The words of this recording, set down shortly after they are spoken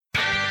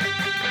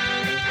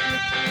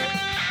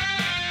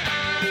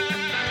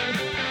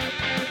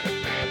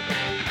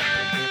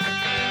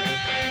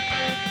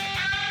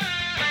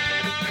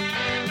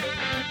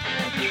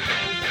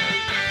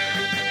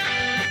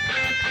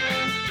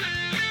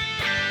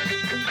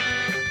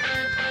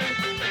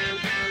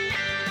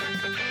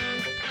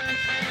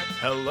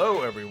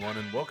Hello, everyone,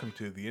 and welcome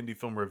to the Indie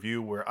Film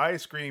Review, where I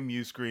scream,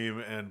 you scream,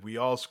 and we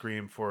all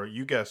scream for,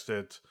 you guessed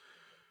it,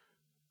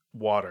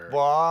 water.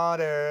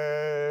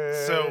 Water.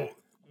 So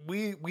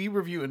we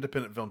review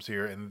independent films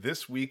here, and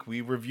this week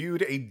we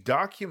reviewed a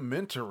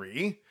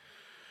documentary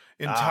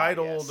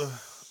entitled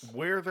yes.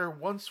 "Where There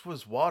Once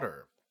Was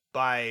Water"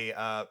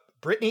 by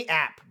Brittany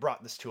App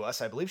brought this to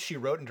us. I believe she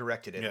wrote and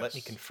directed it. Yes. Let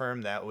me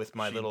confirm that with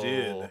my She little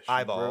did. She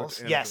eyeballs. wrote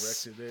and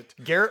Yes, directed it.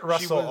 Garrett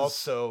Russell was-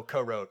 also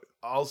co-wrote.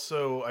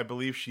 Also, I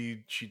believe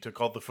she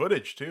took all the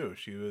footage too.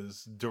 She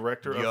was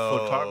director of Yo.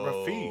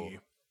 photography.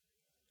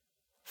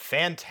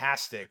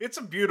 Fantastic. It's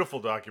a beautiful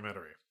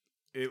documentary.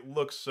 It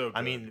looks so good.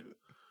 I mean,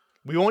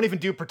 we won't even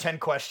do pretend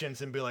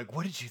questions and be like,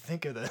 "What did you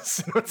think of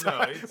this?"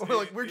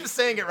 We're just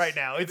saying it right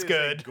now. It's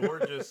good. It's a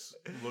gorgeous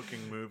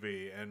looking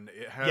movie, and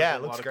it has Yeah, a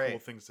it looks lot of great. cool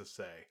things to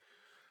say.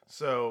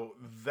 So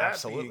that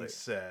Absolutely. being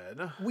said,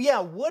 Well, yeah,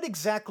 what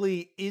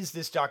exactly is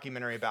this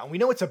documentary about? We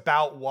know it's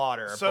about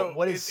water, but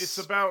what is it's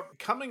about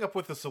coming up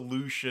with a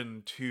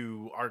solution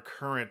to our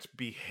current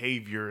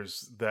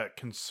behaviors that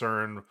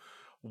concern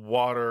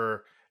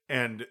water,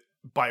 and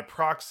by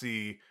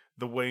proxy,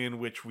 the way in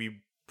which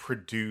we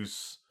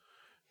produce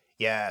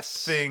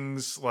yes.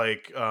 things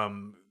like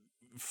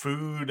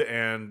food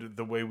and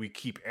the way we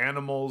keep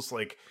animals.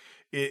 Like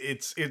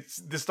it's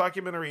this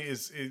documentary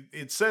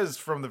it says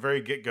from the very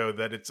get-go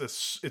that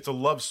it's a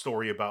love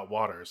story about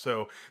water.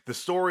 So the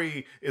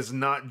story is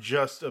not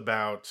just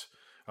about,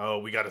 oh,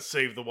 we got to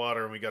save the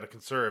water and we got to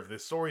conserve.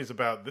 This story is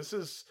about, this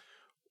is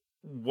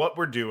what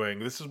we're doing,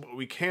 this is what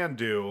we can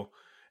do,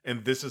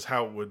 and this is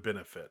how it would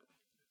benefit.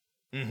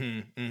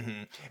 And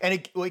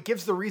it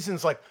gives the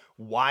reasons like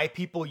why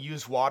people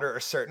use water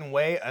a certain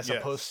way as Yes.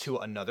 opposed to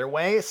another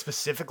way,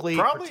 specifically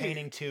Probably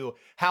pertaining to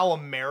how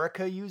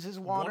America uses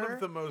water. One of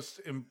the most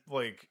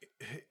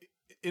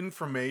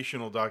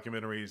informational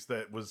documentaries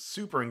that was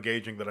super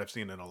engaging that I've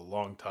seen in a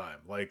long time.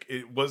 Like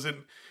it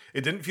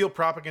didn't feel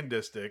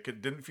propagandistic.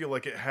 It didn't feel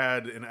like it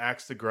had an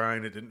axe to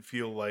grind. It didn't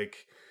feel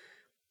like,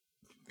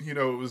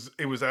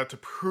 it was out to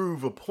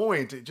prove a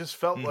point. It just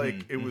felt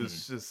like it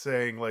was just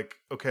saying like,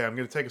 okay, I'm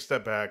going to take a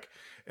step back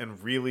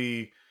and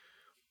really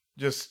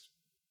just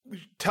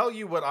tell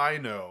you what I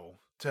know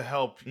to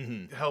help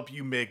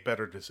you make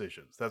better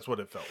decisions. That's what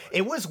it felt like.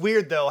 It was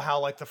weird though how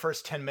like the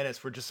first 10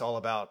 minutes were just all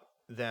about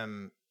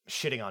them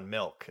shitting on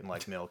milk and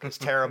like milk is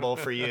terrible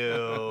for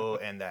you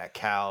and that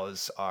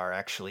cows are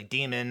actually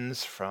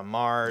demons from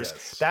Mars.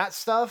 Yes. That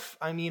stuff,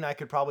 I mean, I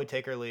could probably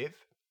take or leave.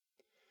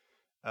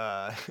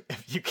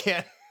 If you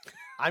can't,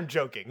 I'm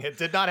joking. It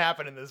did not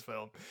happen in this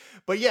film.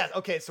 But yeah,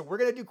 okay, so we're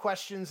going to do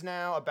questions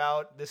now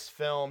about this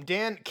film.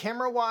 Dan,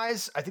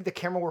 camera-wise, I think the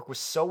camera work was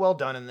so well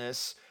done in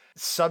this.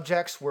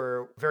 Subjects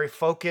were very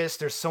focused.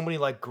 There's so many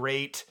like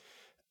great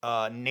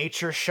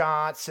nature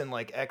shots and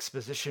like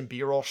exposition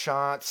B-roll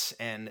shots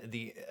and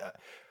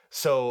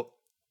so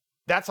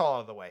that's all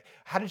out of the way.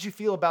 How did you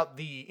feel about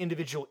the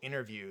individual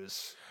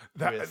interviews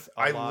with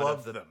a lot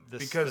love of them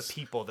because the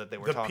people that they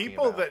were talking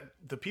about?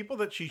 The people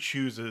that she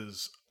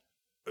chooses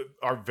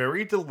are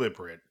very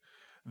deliberate.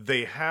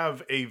 They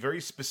have a very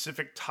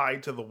specific tie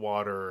to the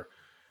water.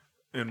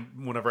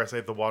 And whenever I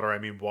say the water, I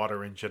mean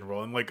water in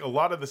general. And like a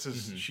lot of this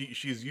is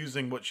she's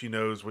using what she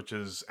knows, which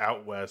is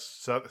out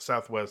west,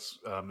 southwest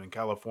in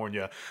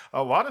California.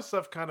 A lot of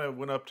stuff kind of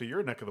went up to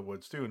your neck of the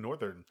woods too,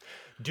 northern.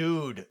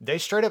 Dude, they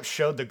straight up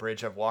showed the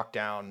bridge I've walked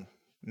down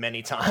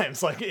many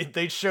times. Like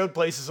they showed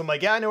places. I'm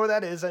like, yeah, I know where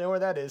that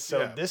is. So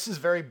Yeah. this is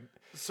very.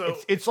 So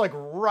It's like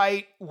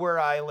right where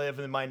I live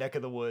in my neck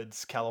of the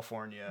woods,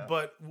 California.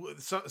 But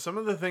some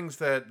of the things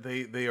that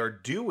they are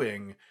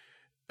doing.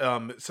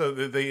 So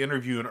they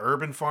interview an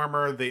urban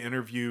farmer. They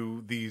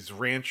interview these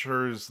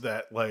ranchers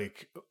that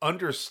like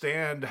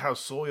understand how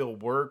soil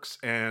works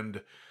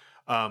and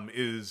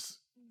is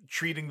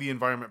treating the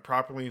environment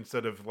properly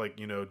instead of like,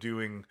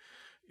 doing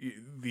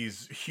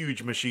these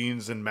huge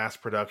machines and mass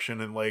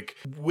production, and like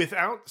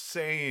without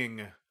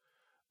saying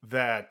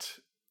that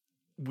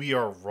we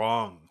are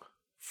wrong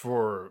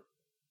for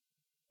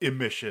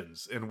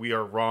emissions and we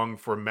are wrong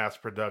for mass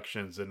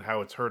productions and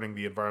how it's hurting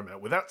the environment,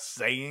 without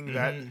saying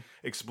that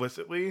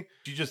explicitly.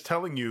 She's just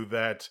telling you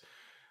that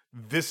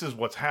this is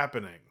what's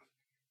happening,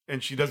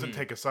 and she doesn't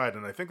take a side,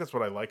 and I think that's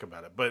what I like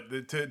about it.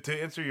 But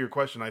to answer your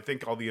question, I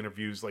think all the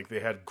interviews, like, they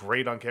had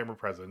great on-camera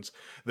presence.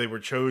 They were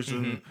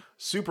chosen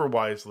super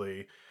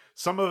wisely.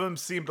 Some of them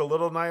seemed a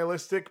little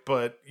nihilistic,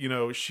 but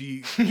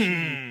she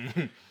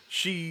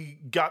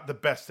got the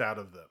best out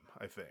of them,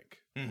 I think.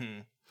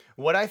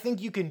 What I think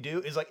you can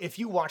do is, like, if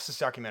you watch this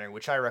documentary,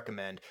 which I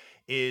recommend,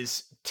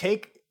 is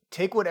take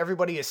what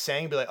everybody is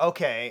saying, be like,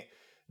 okay,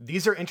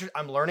 these are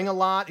I'm learning a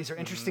lot. These are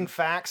interesting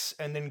facts,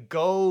 and then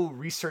go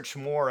research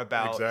more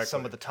about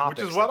some of the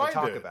topics which is what that they I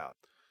talk did. about.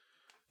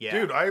 Yeah,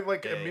 Dude, I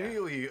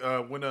immediately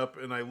went up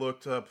and I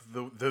looked up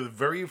the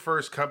very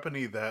first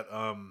company that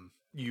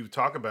you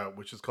talk about,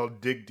 which is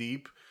called Dig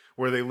Deep,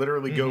 where they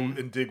literally go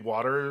and dig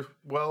water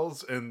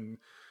wells and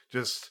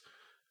just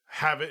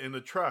have it in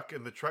a truck,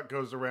 and the truck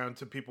goes around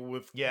to people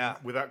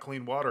without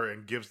clean water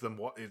and gives them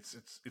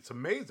it's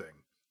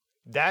amazing.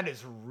 That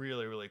is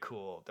really, really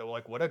cool. They're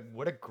like, what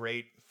a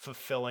great,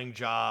 fulfilling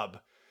job.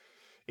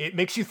 It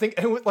makes you think,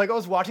 and like I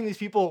was watching these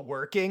people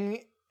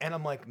working, and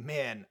I'm like,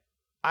 man,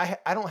 I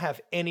don't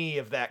have any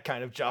of that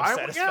kind of job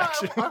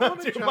satisfaction. I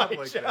want a job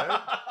like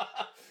that.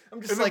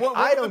 I'm just like,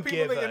 I don't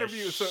give a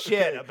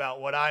shit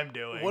about what I'm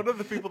doing. One of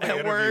the people they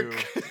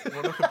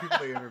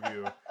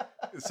interview,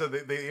 so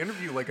they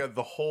interview like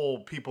the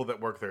whole people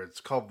that work there.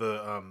 It's called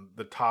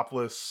the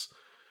topless.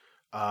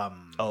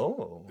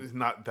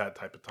 Not that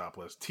type of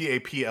topless.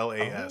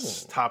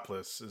 TAPLAS.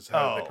 Topless is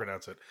how they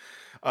pronounce it.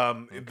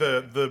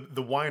 The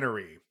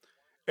winery,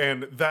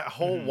 and that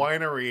whole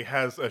winery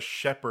has a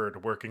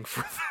shepherd working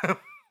for them.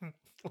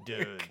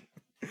 Dude,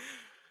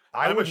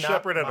 I'm a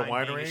shepherd at a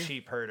winery. A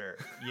sheep herder.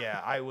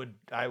 Yeah, I would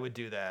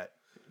do that.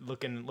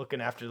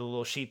 Looking after the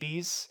little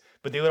sheepies,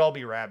 but they would all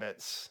be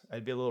rabbits.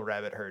 I'd be a little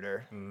rabbit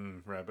herder.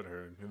 Rabbit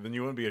herd. And then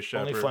you wouldn't be a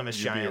shepherd. Only Flemish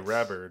giants. Be a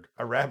rabbird.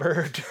 A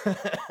rabbird.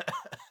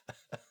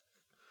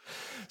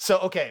 So,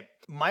 okay,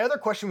 my other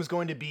question was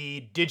going to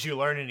be, did you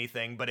learn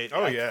anything? But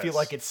I feel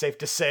like it's safe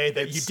to say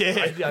that you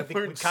did. I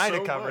think we kind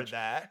of covered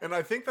that. And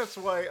I think that's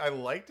why I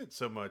liked it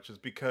so much, is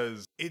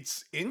because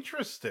it's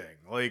interesting.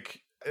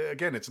 Like,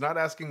 again, it's not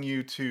asking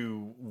you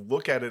to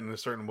look at it in a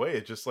certain way.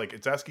 It's just like,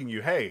 it's asking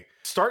you, hey,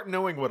 start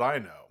knowing what I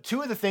know.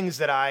 Two of the things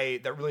that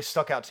really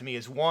stuck out to me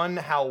is, one,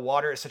 how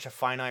water is such a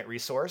finite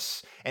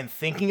resource and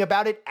thinking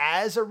about it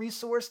as a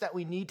resource that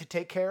we need to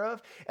take care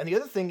of. And the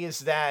other thing is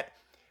that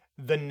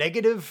the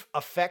negative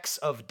effects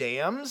of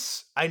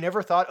dams, I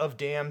never thought of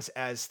dams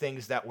as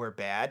things that were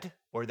bad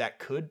or that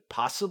could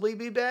possibly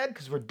be bad,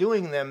 because we're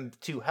doing them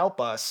to help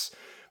us.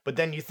 But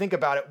then you think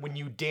about it, when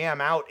you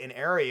dam out an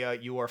area,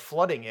 you are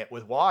flooding it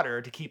with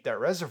water to keep that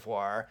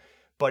reservoir,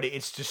 but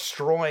it's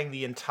destroying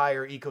the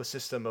entire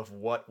ecosystem of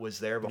what was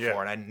there before.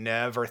 Yeah. And I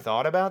never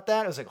thought about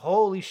that. I was like,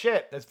 holy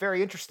shit, that's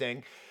very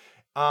interesting.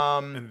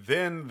 And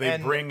then they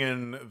bring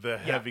in the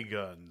heavy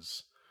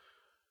guns.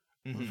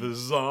 The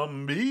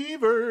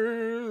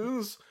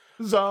Zombeavers.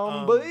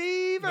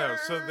 Zombeavers. No,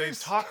 so they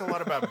talk a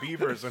lot about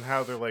beavers and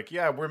how they're like,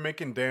 yeah, we're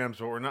making dams,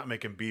 but we're not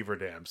making beaver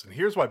dams. And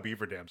here's why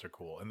beaver dams are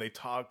cool. And they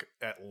talk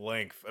at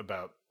length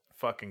about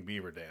fucking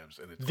beaver dams.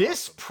 And it's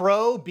this awesome.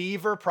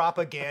 Pro-beaver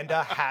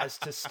propaganda has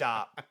to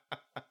stop.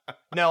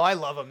 No, I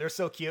love them. They're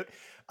so cute.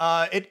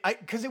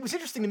 Because it was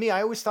interesting to me.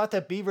 I always thought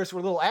that beavers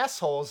were little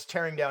assholes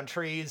tearing down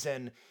trees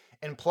and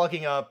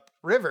plugging up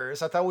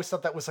rivers. I always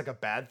thought that was like a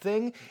bad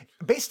thing,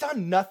 based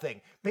on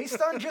nothing,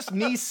 based on just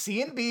me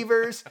seeing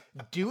beavers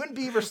doing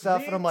beaver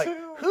stuff. And I'm like,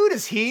 who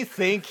does he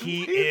think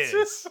he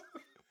is?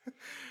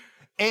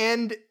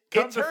 And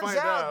it turns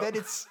out that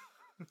it's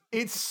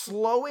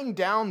slowing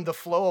down the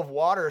flow of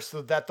water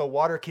so that the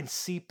water can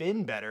seep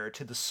in better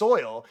to the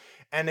soil.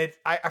 And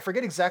I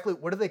forget exactly,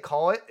 what do they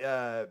call it?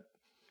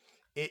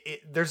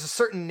 There's a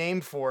certain name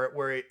for it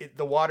where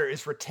the water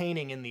is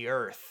retaining in the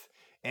earth.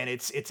 And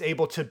it's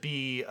able to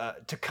be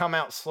to come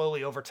out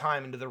slowly over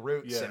time into the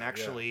roots and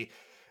actually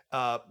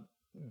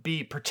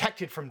be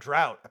protected from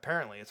drought.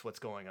 Apparently, it's what's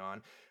going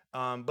on.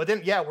 But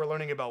then, we're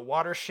learning about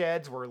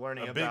watersheds. We're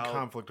learning about... A big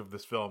conflict of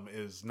this film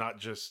is not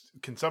just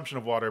consumption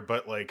of water,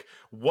 but like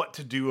what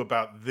to do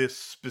about this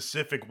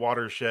specific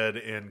watershed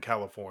in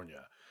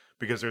California.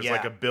 Because there's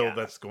like a bill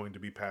that's going to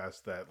be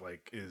passed that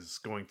like is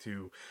going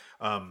to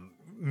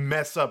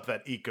mess up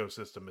that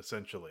ecosystem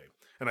essentially.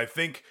 And I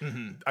think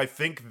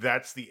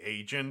that's the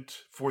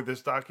agent for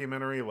this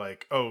documentary.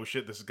 Like, oh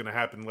shit, this is gonna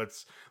happen.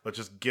 Let's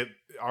just get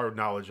our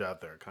knowledge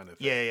out there, kind of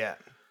thing. Yeah.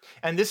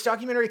 And this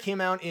documentary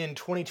came out in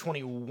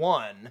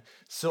 2021,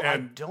 so I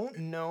don't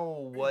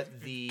know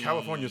what the...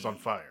 California's on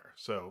fire,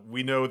 so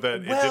we know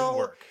that it didn't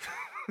work.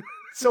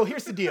 So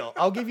here's the deal.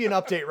 I'll give you an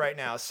update right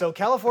now. So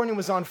California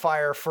was on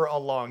fire for a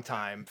long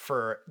time,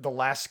 for the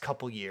last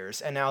couple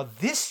years. And now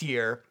this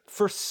year,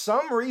 for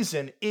some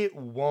reason, it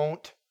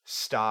won't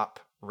stop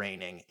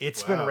raining.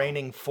 It's been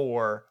raining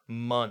for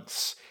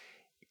months.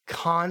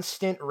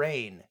 Constant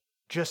rain.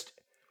 Just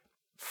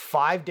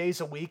 5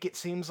 days a week, it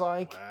seems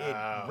like.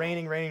 Wow.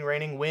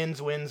 Raining,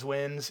 winds.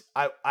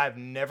 I've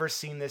never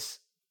seen this.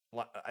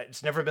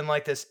 It's never been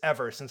like this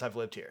ever since I've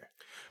lived here.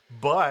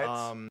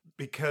 But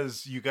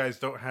because you guys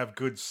don't have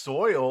good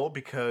soil,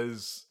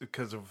 because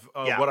of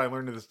what I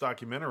learned in this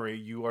documentary,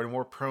 you are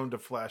more prone to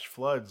flash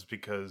floods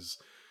because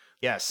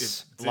a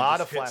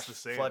lot of flash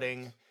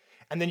flooding,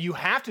 and then you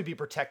have to be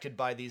protected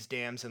by these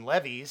dams and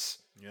levees.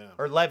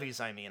 Or levees.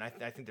 I mean, I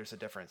think there's a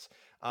difference.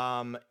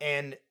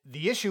 And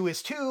the issue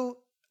is too,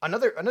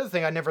 another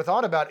thing I never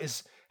thought about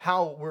is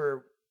how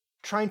we're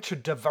trying to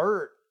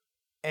divert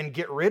and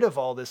get rid of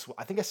all this.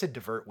 I think I said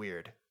divert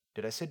weird.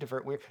 Did I say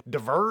divert weird?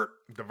 Divert.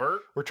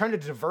 We're trying to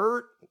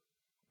divert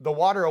the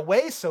water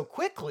away so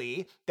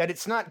quickly that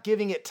it's not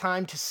giving it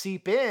time to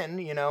seep in,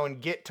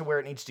 and get to where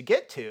it needs to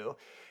get to.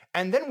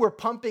 And then we're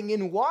pumping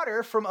in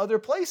water from other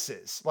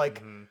places.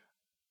 Like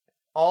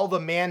all the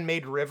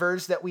man-made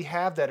rivers that we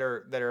have that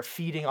are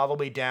feeding all the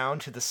way down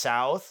to the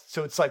south.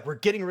 So it's like we're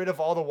getting rid of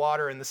all the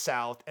water in the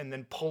south and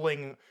then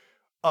pulling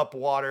up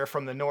water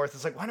from the north.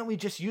 It's like, why don't we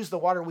just use the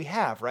water we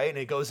have, right? And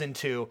it goes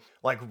into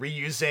like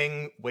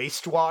reusing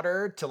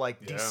wastewater to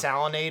like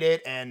desalinate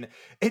it. And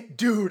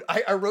dude,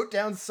 I wrote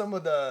down some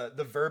of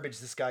the verbiage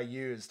this guy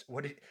used.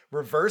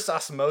 Reverse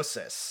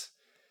osmosis,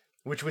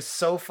 which was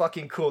so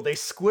fucking cool. They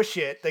squish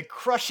it, they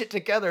crush it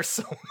together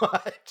so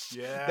much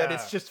that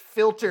it's just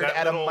filtered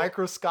at a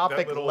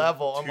microscopic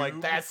level. I'm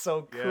like, that's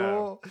so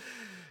cool.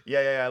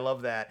 Yeah, I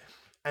love that.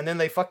 And then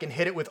they fucking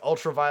hit it with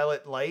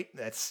ultraviolet light.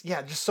 That's,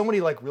 just so many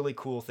like really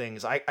cool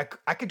things. I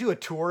could do a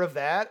tour of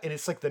that, and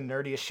it's like the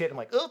nerdiest shit. I'm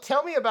like, oh,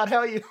 tell me about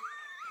how you...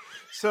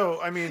 So,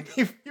 I mean...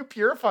 you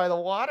purify the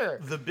water.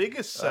 The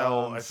biggest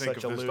sell, I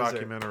think, of this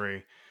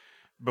documentary,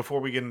 before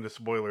we get into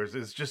spoilers,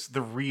 is just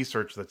the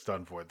research that's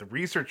done for it. The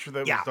research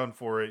that was done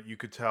for it, you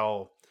could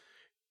tell,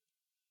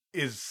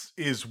 is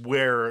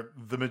where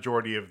the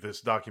majority of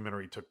this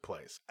documentary took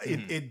place.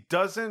 Mm-hmm. It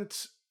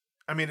doesn't...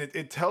 I mean,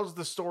 it tells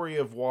the story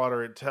of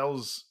water.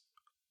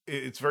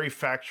 It's very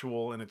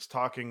factual, and it's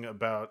talking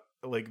about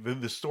like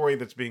the story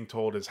that's being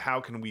told is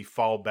how can we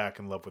fall back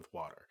in love with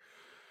water.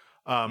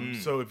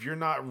 So if you're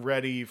not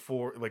ready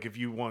for, like, if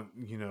you want,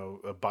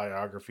 a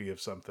biography of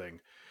something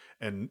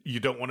and you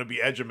don't want to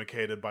be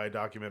edumacated by a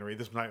documentary,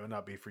 this might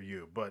not be for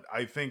you. But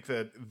I think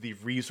that the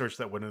research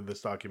that went into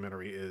this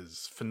documentary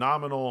is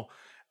phenomenal.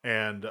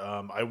 And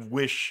I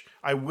wish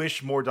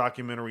more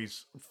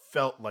documentaries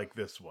felt like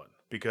this one.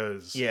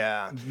 Because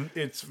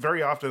it's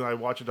very often I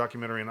watch a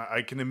documentary and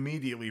I can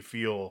immediately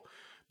feel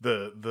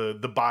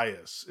the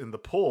bias and the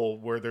pull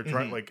where they're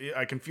trying, like,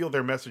 I can feel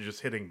their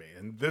messages hitting me.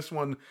 And this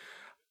one,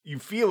 you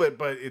feel it,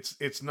 but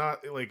it's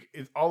not like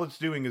all it's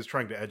doing is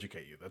trying to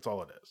educate you. That's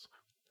all it is.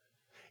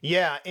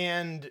 Yeah,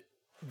 and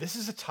this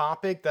is a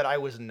topic that I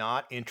was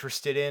not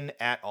interested in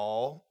at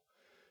all.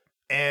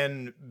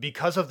 And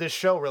because of this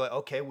show, we're like,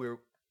 okay, we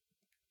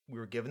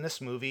were given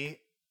this movie.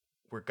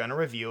 We're going to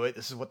review it.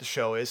 This is what the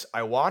show is.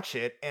 I watch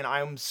it, and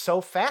I'm so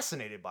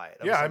fascinated by it.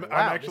 I'm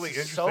actually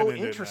interested in it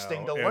now,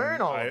 interesting to learn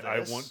all of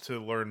this. I want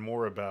to learn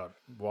more about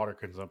water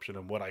consumption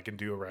and what I can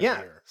do around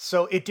here.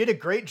 So it did a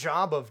great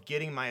job of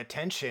getting my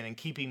attention and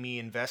keeping me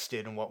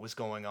invested in what was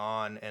going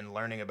on and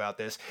learning about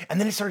this. And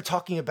then it started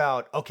talking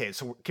about, okay,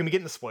 so can we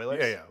get into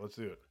spoilers? Yeah, let's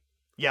do it.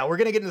 Yeah, we're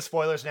going to get into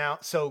spoilers now.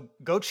 So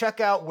go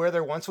check out Where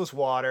There Once Was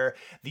Water.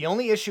 The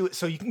only issue,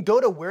 so you can go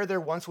to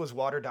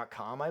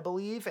wherethereoncewaswater.com, I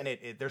believe, and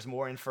there's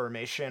more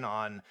information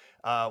on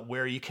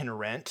where you can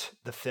rent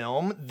the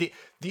film.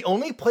 The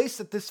only place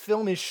that this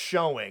film is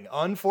showing,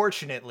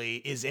 unfortunately,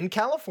 is in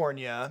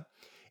California.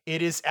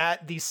 It is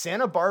at the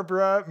Santa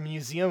Barbara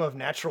Museum of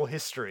Natural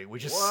History,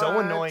 which is so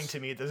annoying to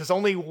me. There's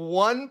only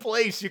one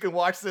place you can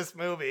watch this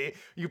movie.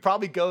 You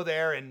probably go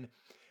there and,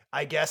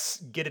 I guess,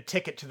 get a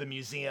ticket to the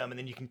museum, and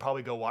then you can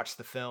probably go watch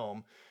the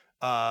film.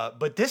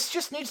 But this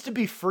just needs to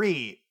be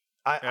free.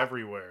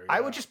 Everywhere.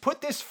 I would just put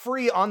this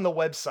free on the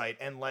website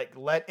and like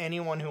let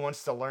anyone who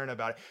wants to learn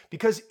about it,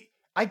 because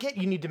I get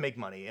you need to make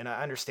money, and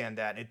I understand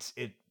that.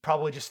 It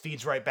probably just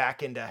feeds right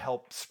back into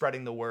help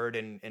spreading the word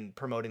and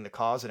promoting the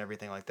cause and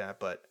everything like that.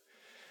 But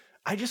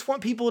I just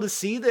want people to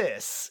see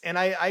this, and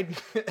I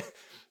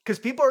because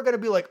people are going to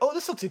be like, oh,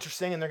 this looks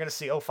interesting, and they're going to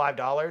see,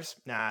 $5.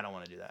 Nah, I don't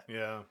want to do that.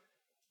 Yeah.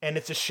 And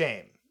it's a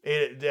shame.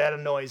 That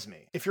annoys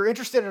me. If you're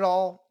interested at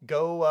all,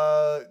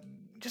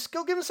 just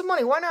go give him some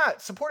money. Why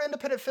not? Support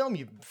independent film,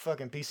 you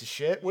fucking piece of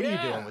shit. What are you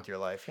doing with your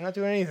life? You're not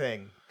doing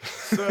anything.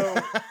 So,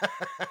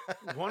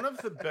 one of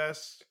the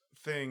best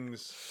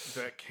things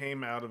that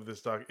came out of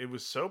this doc, it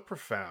was so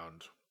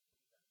profound.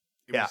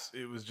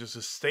 It was just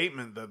a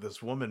statement that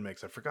this woman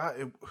makes. I forgot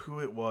who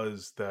it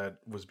was that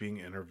was being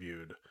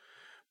interviewed.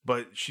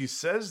 But she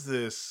says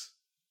this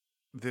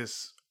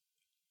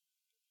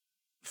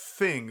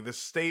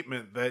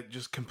statement that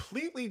just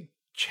completely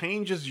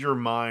changes your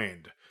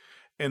mind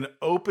and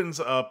opens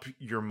up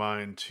your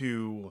mind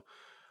to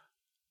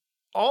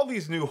all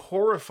these new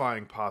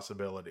horrifying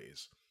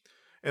possibilities.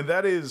 And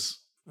that is,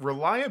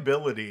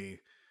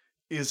 reliability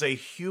is a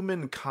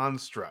human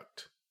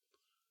construct.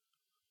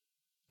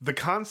 The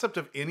concept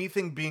of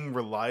anything being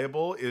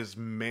reliable is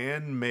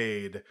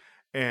man-made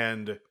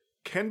and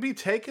can be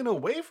taken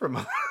away from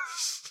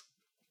us,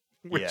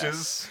 which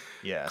is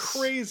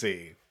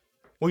crazy.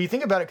 Well, you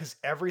think about it, because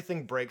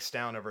everything breaks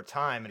down over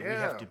time, and we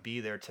have to be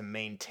there to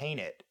maintain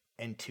it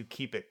and to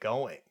keep it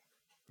going.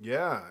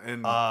 Yeah,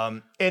 and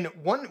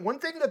one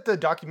thing that the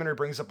documentary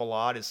brings up a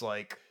lot is,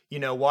 like,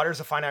 water's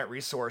a finite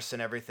resource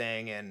and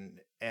everything,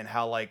 and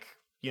how, like,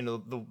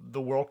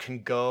 the world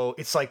can go.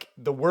 It's like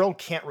the world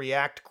can't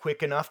react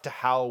quick enough to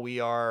how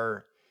we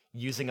are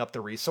using up the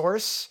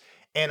resource,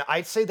 and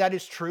I'd say that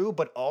is true.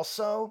 But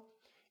also,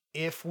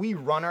 if we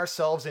run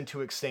ourselves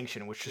into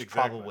extinction, which is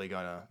probably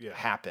gonna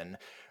happen.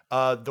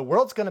 The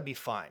world's going to be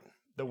fine.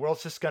 The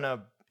world's just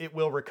it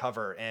will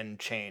recover and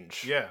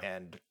change. Yeah.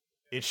 And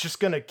it's just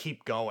going to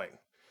keep going.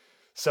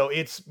 So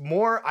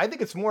I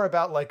think it's more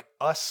about like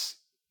us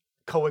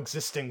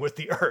coexisting with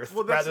the earth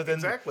rather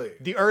than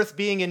the earth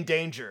being in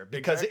danger,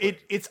 because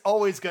it's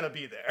always going to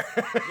be there.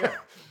 Yeah.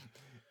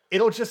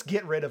 It'll just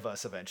get rid of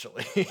us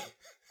eventually.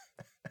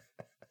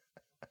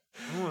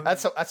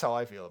 That's how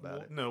I feel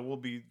about it. No, we'll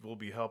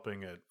be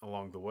helping it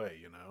along the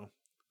way.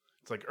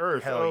 It's like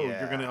Earth. Hell oh, yeah.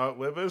 you're gonna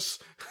outlive us.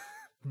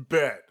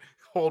 Bet.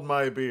 Hold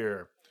my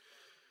beer.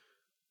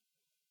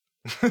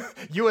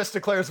 U.S.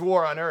 declares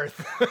war on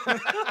Earth.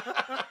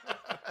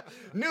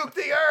 Nuke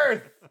the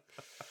Earth.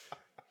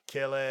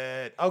 Kill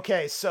it.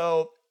 Okay,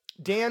 so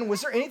Dan,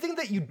 was there anything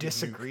that you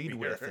disagreed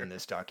with in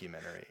this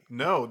documentary?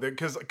 No,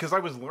 because I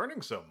was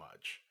learning so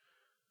much.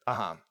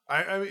 Uh-huh.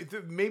 I mean,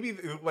 maybe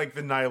like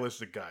the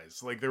nihilistic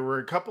guys. Like there were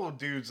a couple of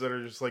dudes that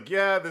are just like,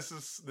 yeah,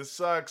 this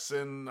sucks,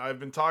 and I've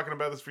been talking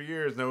about this for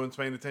years. No one's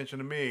paying attention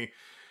to me.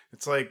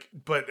 It's like,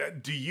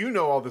 but do you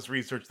know all this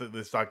research that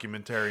this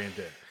documentarian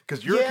did?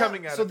 Because you're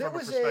coming at it from a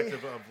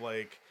perspective of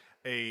like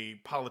a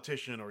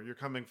politician, or you're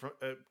coming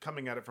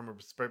at it from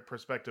a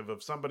perspective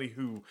of somebody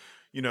who,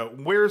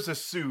 wears a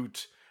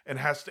suit and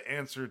has to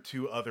answer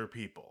to other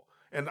people.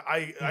 And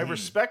I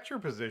respect your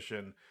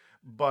position,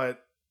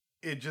 but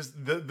it just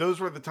those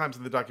were the times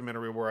in the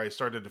documentary where I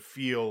started to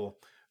feel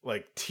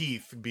like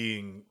teeth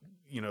being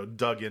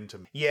dug into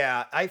me.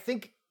 Yeah, I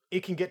think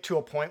it can get to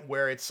a point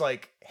where it's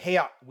like, hey,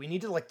 we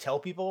need to like tell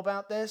people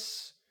about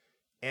this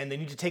and they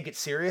need to take it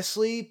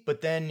seriously, but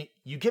then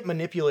you get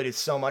manipulated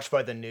so much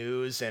by the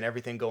news and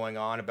everything going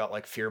on about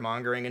like fear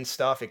mongering and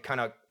stuff. It kind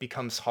of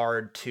becomes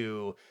hard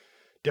to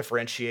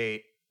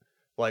differentiate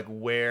like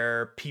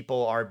where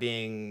people are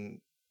being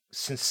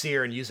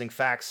sincere and using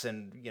facts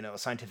and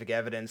scientific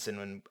evidence, and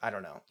when I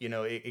don't know,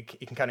 it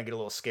can kind of get a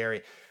little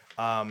scary.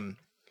 I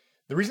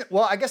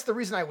guess the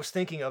reason I was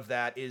thinking of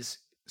that is,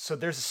 so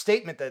there's a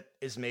statement that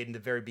is made in the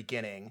very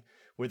beginning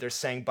where they're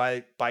saying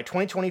by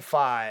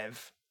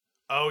 2025,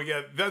 oh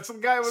yeah, that's the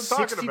guy I was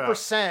talking about.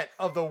 60%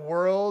 of the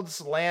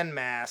world's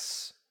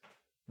landmass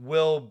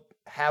will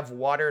have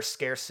water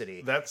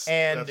scarcity. That's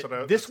what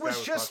I this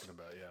was just talking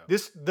about. Yeah.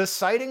 The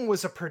sighting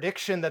was a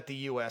prediction that the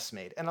U.S.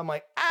 made, and I'm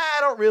like, I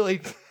don't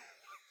really,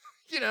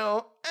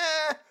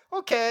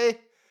 okay.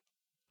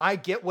 I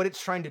get what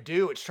it's trying to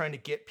do. It's trying to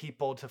get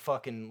people to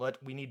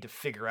we need to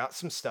figure out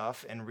some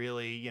stuff and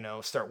really,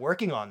 start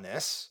working on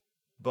this.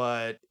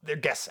 But they're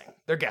guessing.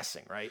 They're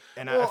guessing, right?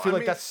 And I feel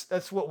like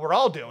that's what we're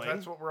all doing.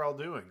 That's what we're all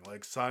doing.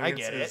 Like science. I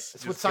get it.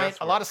 It's what science.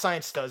 A lot of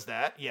science does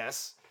that.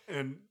 Yes.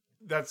 And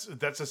that's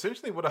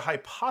essentially what a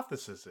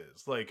hypothesis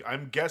is. Like,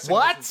 I'm guessing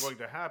this is going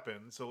to happen,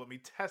 so let me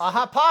test a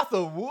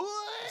hypothesis.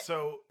 What?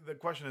 So the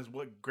question is,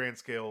 what grand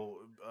scale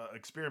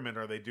experiment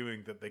are they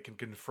doing that they can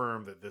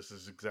confirm that this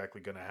is exactly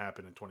going to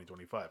happen in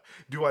 2025?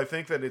 Do I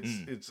think that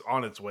it's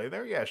on its way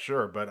there? Yeah,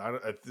 sure, but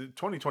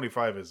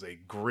 2025 is a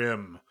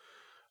grim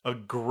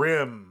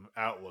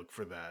outlook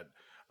for that.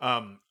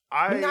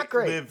 Not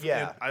great.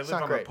 I live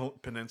on a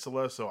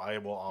peninsula, so I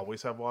will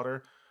always have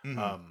water.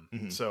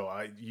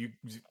 So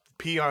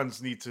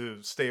peons need to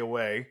stay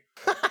away.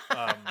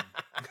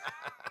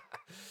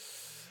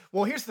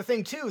 Well, here's the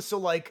thing too. So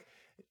like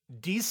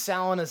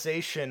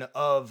desalinization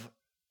of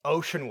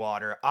ocean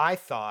water, I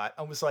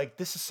was like,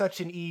 this is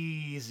such an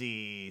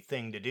easy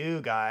thing to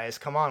do, guys.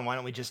 Come on, why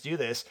don't we just do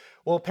this?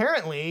 Well,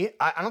 apparently,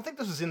 I don't think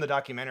this was in the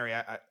documentary,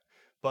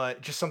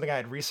 but just something I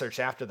had researched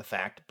after the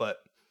fact,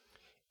 but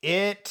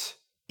it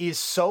is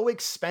so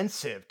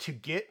expensive to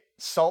get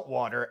salt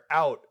water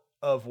out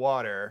of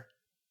water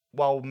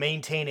while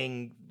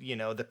maintaining,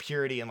 the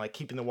purity and like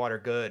keeping the water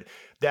good,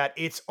 that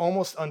it's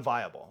almost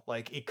unviable.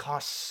 Like it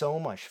costs so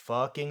much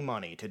fucking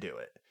money to do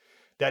it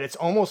that it's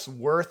almost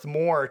worth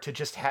more to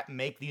just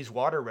make these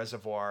water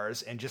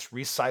reservoirs and just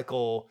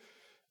recycle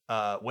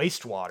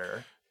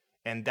wastewater.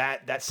 And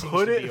that seems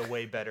to be a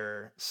way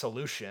better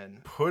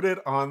solution. Put it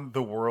on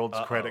the world's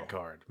credit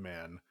card,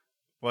 man.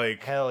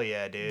 Like, hell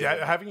yeah, dude.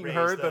 Haven't you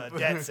heard that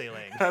debt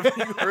ceiling? Haven't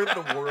you heard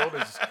the world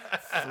is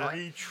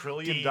 $3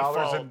 trillion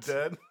in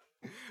debt?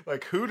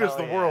 Like, who does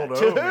the world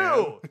owe? To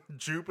who?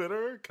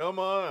 Jupiter? Come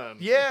on.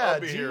 Yeah, I'll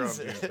be here on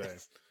Tuesday.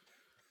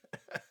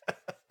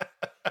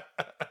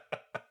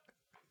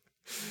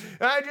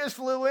 I just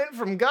flew in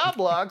from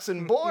Goblox,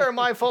 and boy, are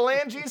my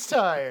phalanges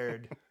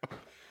tired.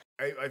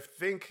 I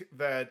think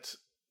that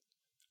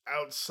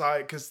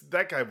outside, because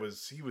that guy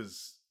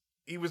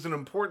he was an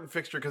important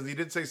fixture, because he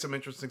did say some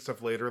interesting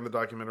stuff later in the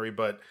documentary,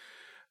 but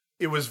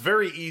it was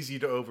very easy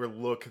to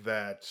overlook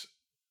that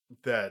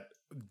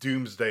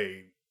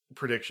doomsday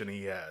prediction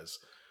he has.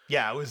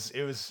 Yeah, it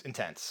was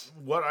intense.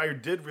 What I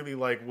did really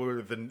like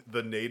were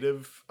the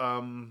native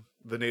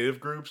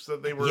groups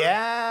that they were.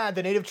 Yeah,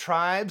 the native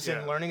tribes,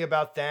 and learning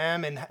about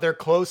them and their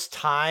close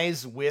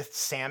ties with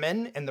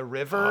salmon and the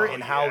river,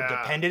 and how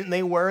dependent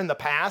they were in the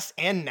past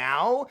and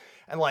now,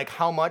 and like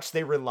how much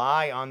they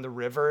rely on the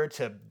river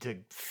to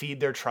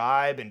feed their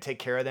tribe and take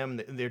care of them.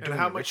 They're doing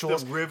how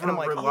rituals. Much the river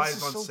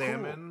relies on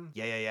salmon.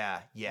 Cool. Yeah.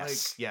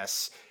 Yes,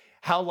 yes.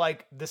 How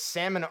like the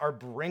salmon are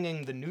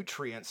bringing the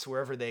nutrients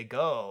wherever they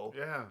go,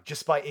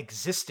 just by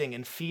existing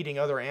and feeding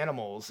other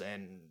animals,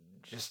 and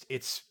just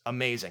it's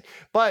amazing.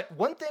 But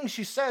one thing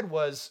she said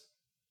was,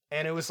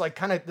 and it was like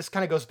this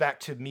kind of goes back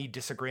to me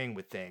disagreeing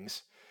with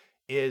things,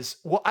 is,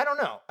 well, I don't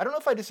know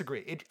if I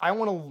disagree. I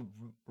want to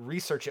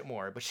research it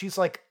more, but she's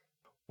like,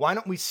 why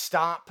don't we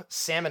stop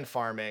salmon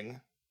farming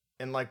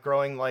and like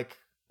growing like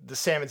the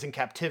salmons in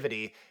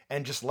captivity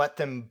and just let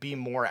them be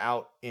more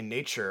out in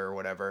nature or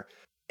whatever.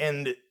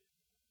 And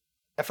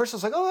at first I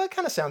was like, oh, that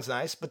kind of sounds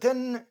nice. But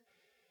then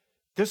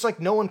there's like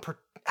no one,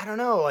 I don't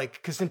know, like,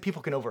 because then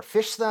people can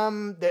overfish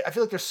them. I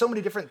feel like there's so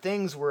many different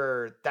things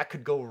where that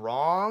could go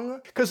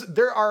wrong. Because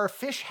there are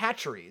fish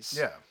hatcheries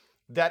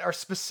that are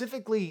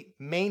specifically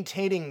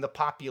maintaining the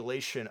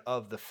population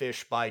of the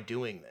fish by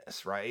doing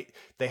this, right?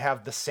 They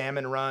have the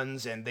salmon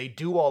runs and they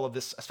do all of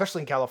this,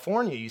 especially in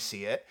California, you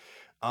see it.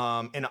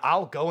 And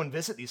I'll go and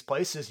visit these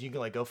places. You can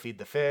like go feed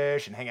the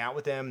fish and hang out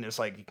with them. There's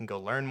like, you can go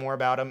learn more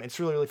about them. It's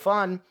really, really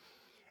fun.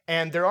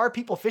 And there are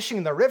people fishing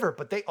in the river,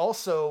 but they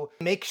also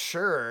make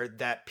sure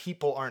that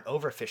people aren't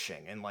overfishing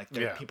and like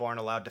people aren't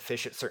allowed to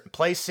fish at certain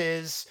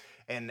places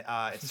and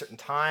at certain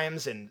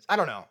times. And I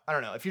don't know.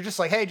 If you're just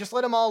like, hey, just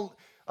let them all,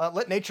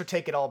 let nature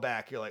take it all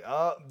back. You're like,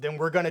 oh, then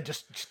we're going to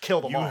just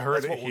kill them all. You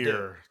heard it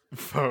here,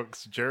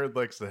 folks. Jared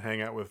likes to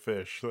hang out with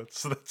fish.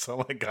 That's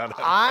all I got.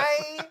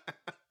 I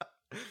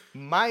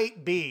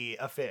might be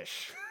a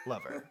fish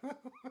lover.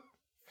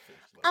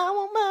 I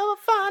won't ever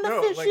find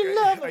a fishy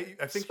lover.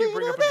 I think you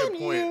bring up a good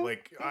point.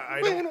 Like,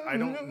 I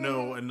don't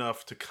know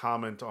enough to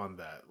comment on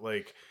that.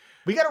 Like,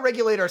 we got to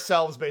regulate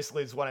ourselves,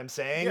 basically, is what I'm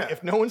saying. Yeah.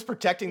 If no one's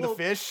protecting the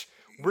fish,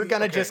 we're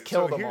gonna just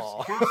kill them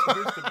all. Here's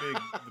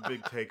the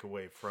big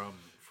takeaway from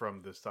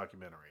this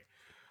documentary.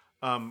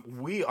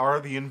 We are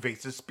the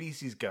invasive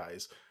species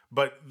guys,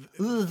 but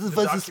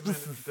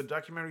the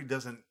documentary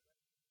doesn't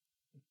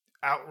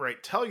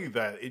outright tell you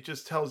that. It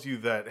just tells you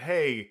that,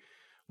 hey,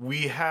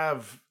 we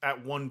have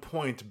at one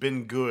point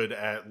been good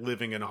at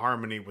living in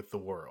harmony with the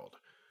world.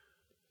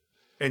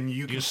 And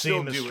you can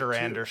still do it too. Mr.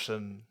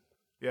 Anderson.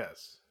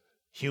 Yes.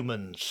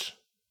 Humans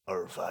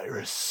are a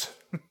virus,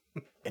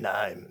 and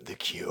I'm the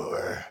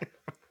cure.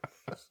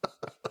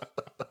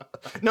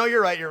 No,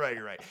 you're right.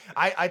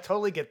 I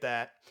totally get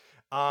that.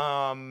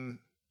 Yeah,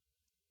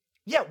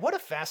 what a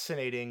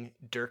fascinating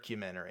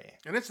documentary.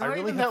 And it's not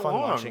even that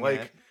long.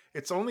 Like,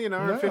 it's only an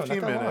hour and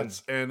 15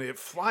 minutes, and it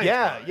flies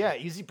by. Yeah,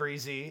 easy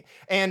breezy.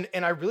 And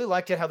I really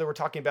liked it how they were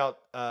talking about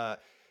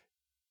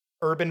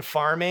urban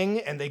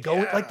farming, and they go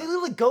like they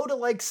literally go to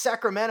like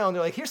Sacramento, and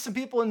they're like, here's some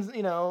people in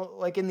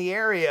like in the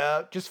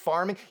area just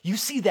farming. You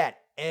see that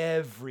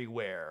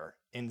everywhere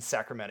in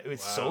Sacramento.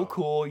 It's so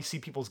cool. You see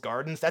people's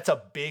gardens. That's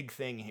a big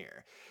thing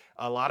here.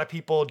 A lot of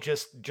people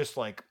just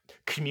like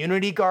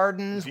community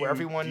gardens where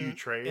everyone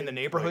in the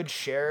neighborhood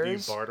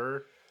shares. Do you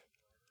barter?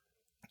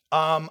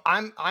 I'm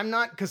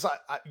not, because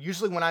I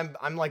usually when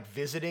I'm like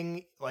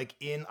visiting, like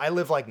I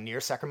live like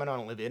near Sacramento, I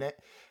don't live in it,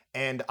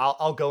 and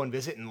I'll go and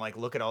visit and like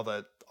look at all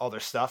their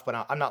stuff,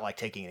 but I'm not like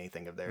taking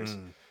anything of theirs.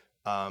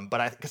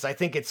 But because I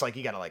think it's like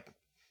you gotta like,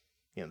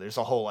 there's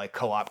a whole like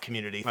co-op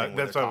community thing.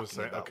 That's what I was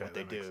saying. Okay, what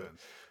they do.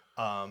 Sense.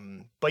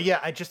 But yeah,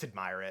 I just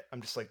admire it.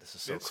 I'm just like, this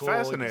is so cool.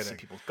 Fascinating. You see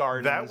people's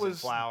gardens and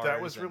flowers. That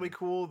was really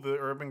cool. The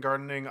urban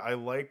gardening. I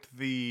liked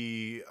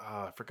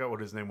I forgot what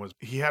his name was.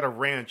 He had a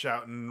ranch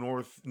out in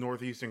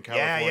northeastern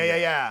California.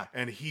 Yeah.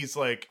 And he's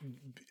like,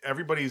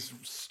 everybody's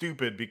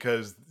stupid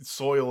because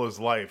soil is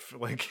life.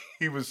 Like,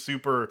 he was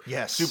super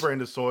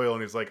into soil,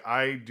 and he's like,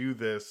 I do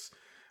this.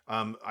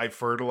 I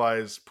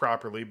fertilize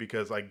properly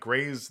because I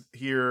graze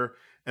here.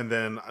 And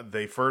then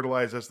they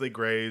fertilize as they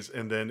graze,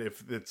 and then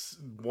if it's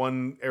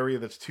one area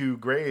that's too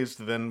grazed,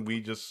 then we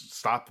just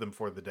stop them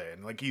for the day.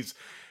 And like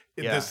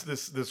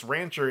this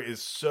rancher is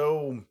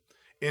so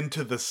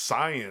into the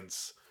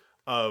science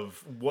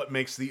of what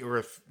makes the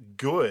earth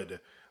good.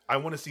 I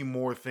want to see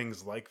more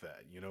things like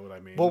that. You know what I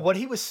mean? Well, what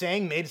he was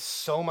saying made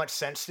so much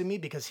sense to me,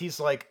 because he's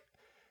like,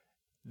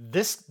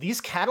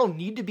 these cattle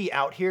need to be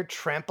out here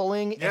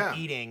trampling and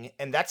eating,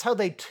 and that's how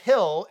they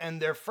till,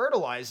 and they're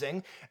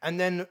fertilizing, and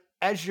then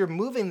as you're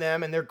moving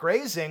them and they're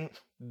grazing,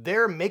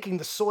 they're making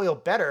the soil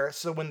better.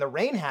 So when the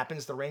rain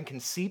happens, the rain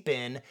can seep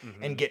in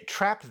and get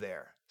trapped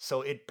there.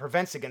 So it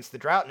prevents against the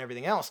drought and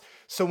everything else.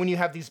 So when you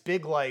have these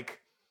big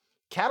like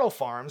cattle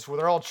farms where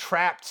they're all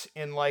trapped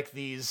in like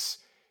these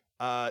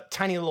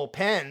tiny little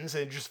pens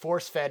and just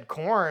force-fed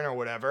corn or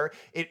whatever,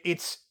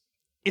 it's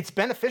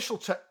beneficial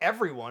to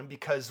everyone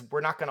because we're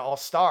not going to all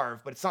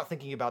starve, but it's not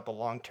thinking about the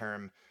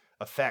long-term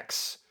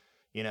effects.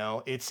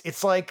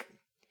 It's like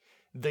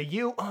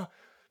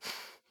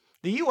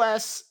the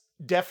U.S.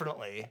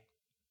 definitely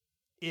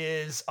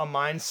is a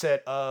mindset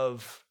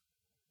of,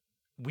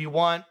 we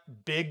want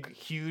big,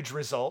 huge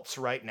results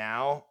right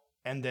now,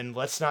 and then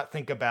let's not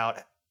think about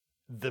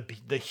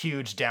the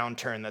huge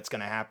downturn that's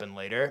going to happen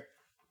later.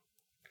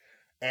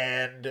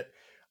 And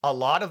a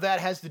lot of that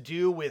has to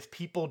do with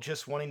people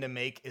just wanting to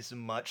make as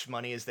much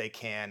money as they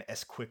can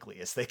as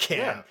quickly as they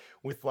can,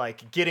 with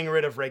like getting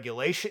rid of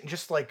regulation,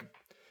 just like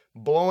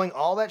blowing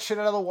all that shit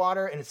out of the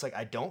water. And it's like,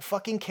 I don't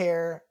fucking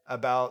care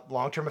about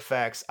long-term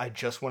effects. I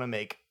just want to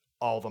make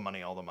all the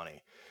money.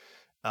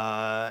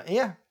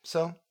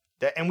 So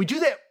that, and we do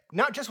that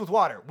not just with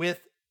water,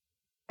 with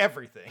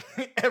everything.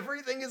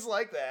 Everything is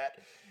like that.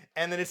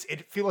 And then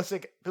it feels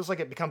like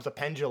it becomes a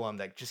pendulum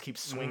that just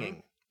keeps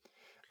swinging.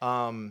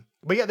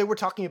 But yeah, they were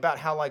talking about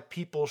how like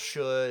people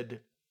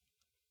should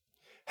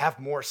have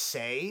more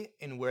say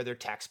in where their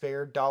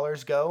taxpayer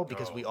dollars go,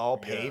 because we all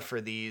pay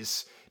for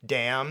these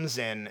dams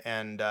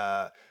and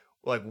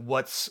like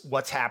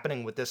what's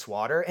happening with this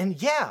water.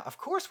 And yeah, of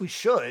course we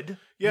should.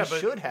 Yeah, we but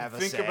should have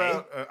a say. Think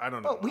about I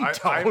don't know. But we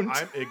don't.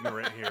 I'm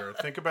ignorant here.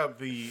 Think about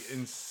the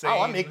insane.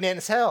 Oh, I'm ignorant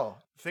as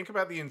hell. Think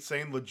about the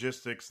insane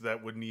logistics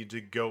that would need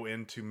to go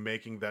into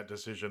making that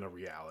decision a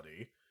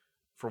reality.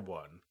 For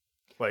one,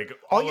 like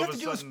all you have to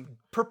do is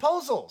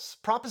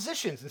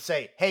propositions, and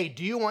say, "Hey,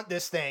 do you want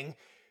this thing?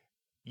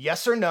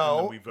 Yes or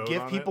no?"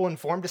 Give people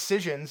informed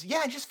decisions.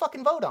 Yeah, just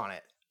fucking vote on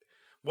it.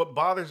 What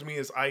bothers me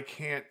is I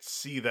can't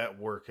see that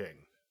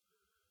working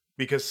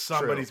because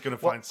somebody's going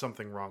to find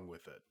something wrong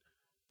with it.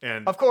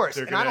 And of course,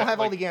 and I don't have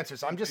all the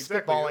answers. I'm just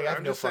spitballing. I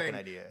have no fucking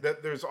idea.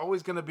 That there's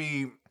always going to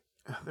be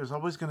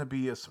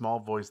a small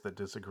voice that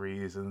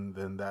disagrees, and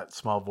then that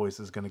small voice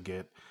is going to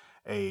get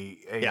a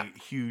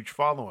huge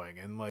following,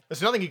 and like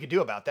there's nothing you can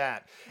do about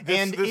that.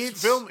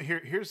 This film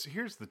here's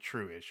the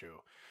true issue.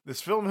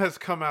 This film has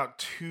come out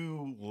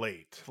too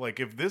late.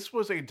 Like if this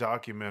was a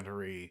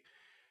documentary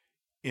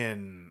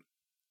in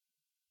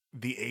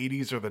the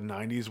 80s or the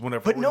 90s,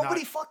 whenever, but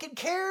nobody fucking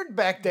cared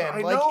back then.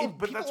 I know,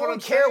 but that's what I'm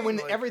care saying.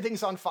 When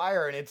everything's on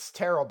fire and it's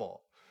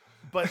terrible.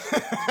 But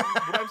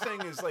what I'm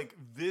saying is like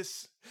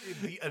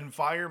the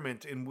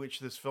environment in which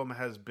this film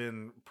has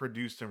been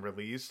produced and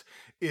released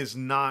is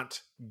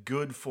not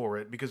good for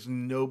it, because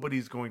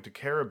nobody's going to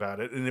care about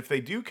it. And if they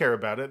do care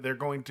about it, they're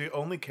going to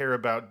only care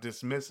about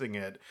dismissing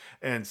it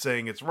and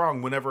saying it's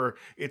wrong, whenever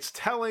it's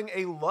telling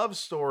a love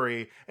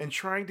story and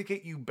trying to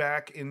get you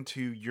back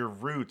into your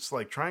roots,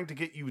 like trying to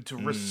get you to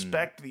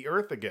respect the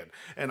earth again.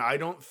 And I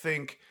don't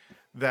think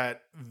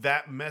that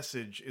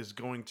message is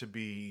going to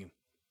be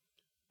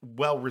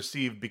well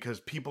received, because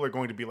people are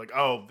going to be like,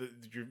 oh,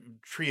 your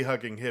tree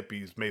hugging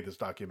hippies made this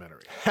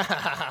documentary.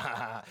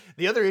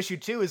 The other issue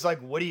too is like,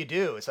 what do you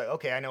do? It's like,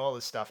 okay, I know all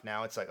this stuff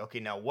now. It's like, okay,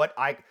 now what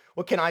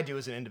can I do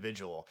as an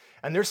individual?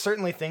 And there's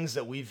certainly things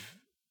that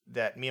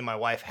me and my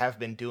wife have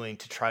been doing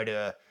to try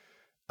to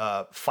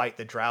fight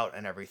the drought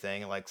and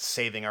everything, like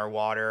saving our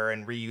water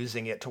and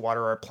reusing it to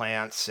water our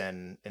plants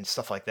and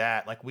stuff like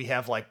that. Like we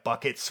have like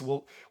buckets.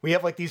 We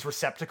have like these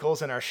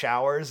receptacles in our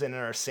showers and in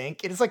our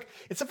sink. It's like,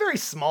 it's a very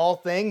small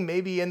thing.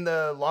 Maybe in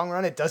the long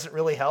run, it doesn't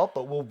really help,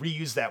 but we'll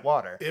reuse that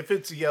water. If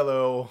it's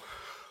yellow,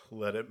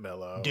 let it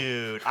mellow.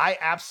 Dude, I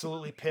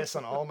absolutely piss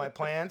on all my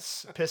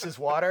plants. Piss is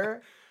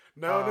water.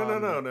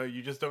 No.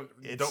 You just don't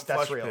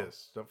flush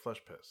piss. Don't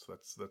flush piss.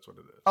 That's what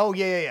it is. Oh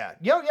yeah.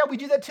 We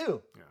do that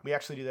too. Yeah. We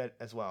actually do that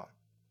as well.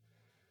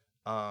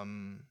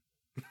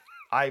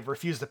 I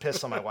refuse to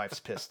piss on my wife's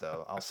piss,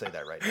 though. I'll say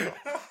that right now.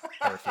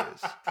 I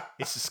refuse.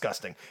 It's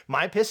disgusting.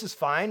 My piss is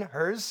fine.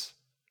 Hers,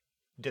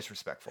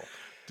 disrespectful.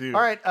 Dude.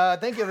 All right.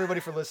 Thank you everybody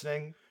for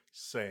listening.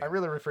 Same. I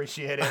really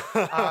appreciate it.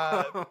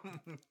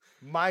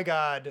 My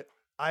God,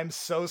 I'm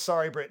so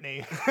sorry,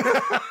 Brittany.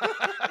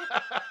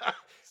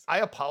 I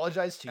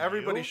apologize to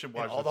everybody should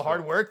watch all the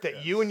hard work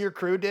that you and your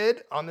crew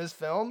did on this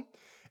film,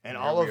 and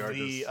all of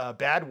the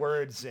bad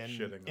words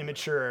and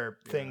immature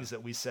things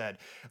that we said.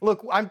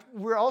 Look,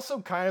 we're also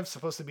kind of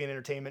supposed to be an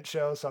entertainment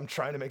show, so I'm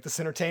trying to make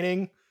this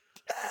entertaining.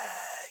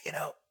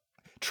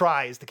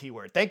 Try is the key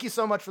word. Thank you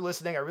so much for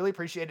listening. I really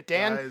appreciate it.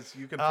 Dan, guys,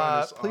 you can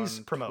find us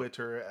on promote.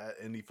 Twitter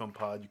at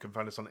IndieFilmPod. You can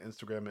find us on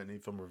Instagram at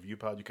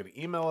IndieFilmReviewPod. You can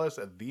email us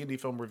at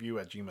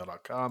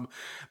theindiefilmreview@gmail.com.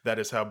 That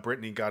is how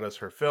Brittany got us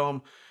her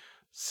film.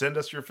 Send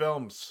us your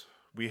films.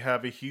 We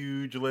have a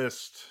huge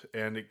list,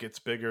 and it gets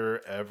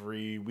bigger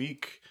every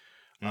week.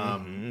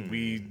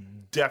 We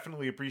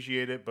definitely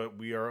appreciate it, but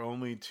we are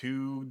only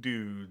two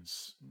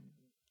dudes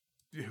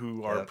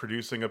who are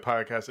producing a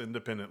podcast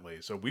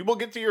independently. So we will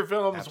get to your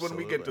films when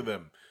we get to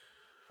them.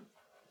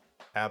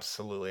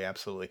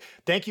 Absolutely.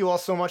 Thank you all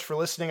so much for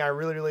listening. I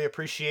really, really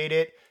appreciate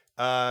it.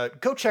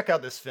 Go check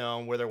out this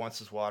film, Where There Once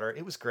Was Water.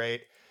 It was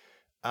great.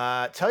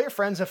 Tell your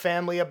friends and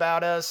family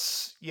about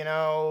us.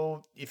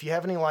 If you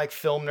have any like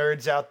film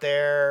nerds out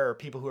there or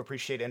people who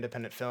appreciate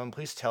independent film,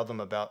 please tell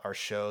them about our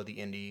show, the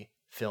Indie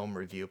Film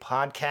Review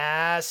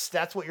Podcast.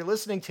 That's what you're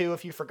listening to,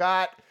 if you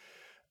forgot.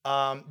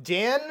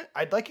 Dan,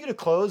 I'd like you to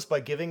close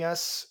by giving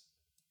us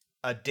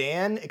a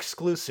Dan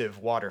exclusive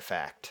water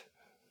fact.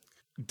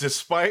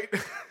 Despite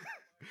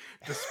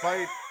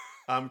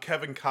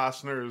Kevin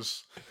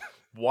Costner's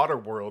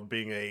Waterworld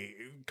being a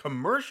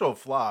commercial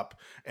flop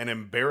and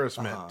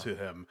embarrassment to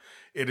him,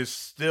 it is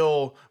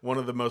still one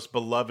of the most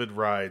beloved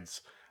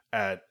rides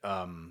at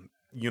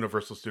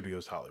Universal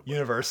Studios Hollywood.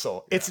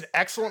 Universal. Yeah. It's an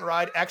excellent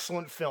ride,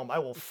 excellent film. I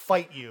will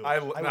fight you. I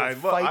love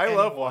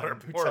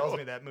Waterworld. Who tells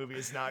me that movie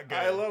is not good?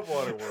 I love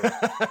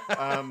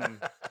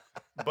Waterworld.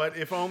 But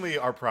if only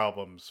our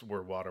problems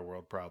were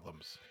Waterworld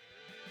problems.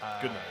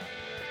 Good night.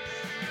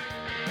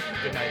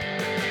 Good night.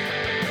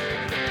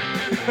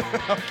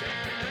 Okay.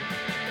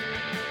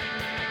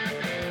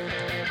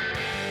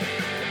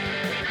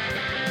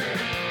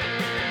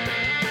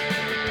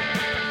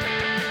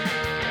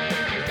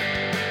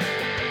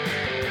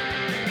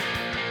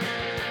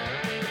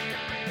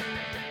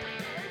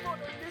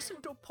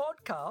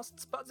 Podcast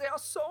podcasts, but there are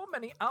so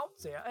many out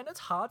there and it's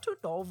hard to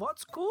know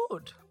what's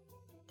good.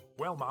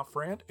 Well, my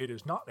friend, it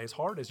is not as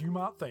hard as you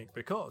might think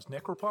because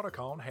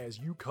Necropodicon has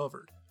you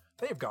covered.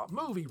 They've got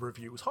movie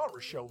reviews,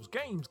 horror shows,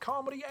 games,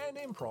 comedy, and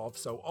improv,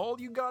 so all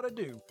you gotta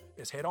do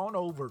is head on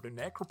over to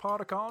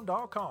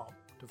necropodicon.com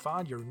to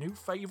find your new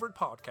favorite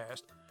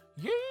podcast.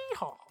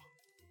 Yeehaw!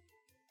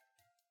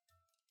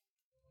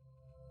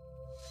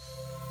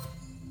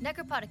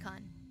 Necropodicon.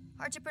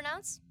 Hard to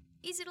pronounce,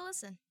 easy to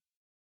listen.